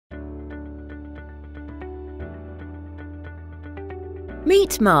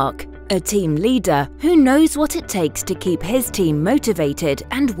Meet Mark, a team leader who knows what it takes to keep his team motivated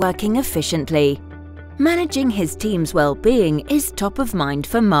and working efficiently. Managing his team's well-being is top of mind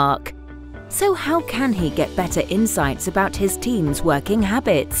for Mark. So how can he get better insights about his team's working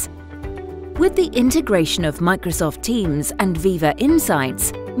habits? With the integration of Microsoft Teams and Viva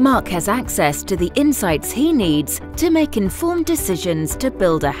Insights, Mark has access to the insights he needs to make informed decisions to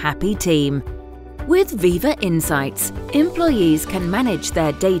build a happy team. With Viva Insights, employees can manage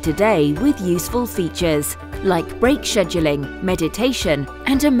their day-to-day with useful features like break scheduling, meditation,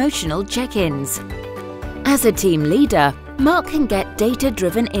 and emotional check-ins. As a team leader, Mark can get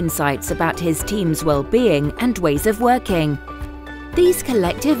data-driven insights about his team's well-being and ways of working. These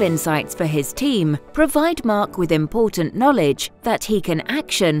collective insights for his team provide Mark with important knowledge that he can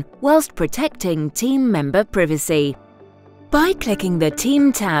action whilst protecting team member privacy. By clicking the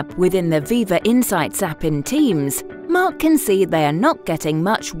Team tab within the Viva Insights app in Teams, Mark can see they are not getting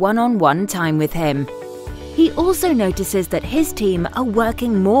much one-on-one time with him. He also notices that his team are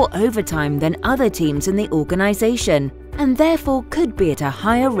working more overtime than other teams in the organization and therefore could be at a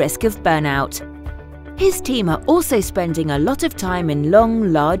higher risk of burnout. His team are also spending a lot of time in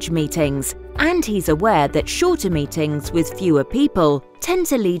long, large meetings, and he's aware that shorter meetings with fewer people tend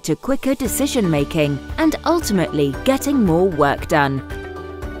to lead to quicker decision-making and ultimately getting more work done.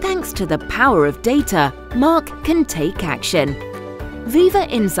 Thanks to the power of data, Mark can take action. Viva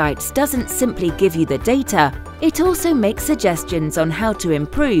Insights doesn't simply give you the data, it also makes suggestions on how to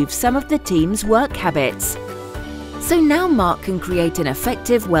improve some of the team's work habits. So now Mark can create an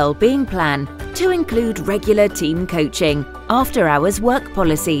effective well-being plan to include regular team coaching, after-hours work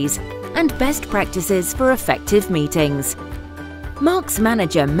policies, and best practices for effective meetings. Mark's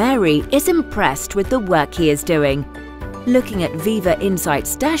manager, Mary, is impressed with the work he is doing. Looking at Viva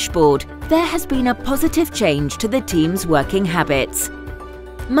Insights' dashboard, there has been a positive change to the team's working habits.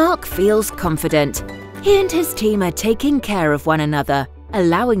 Mark feels confident. He and his team are taking care of one another,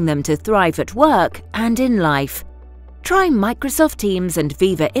 allowing them to thrive at work and in life. Try Microsoft Teams and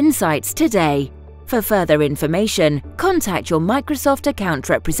Viva Insights today. For further information, contact your Microsoft account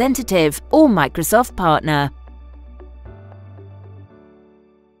representative or Microsoft partner.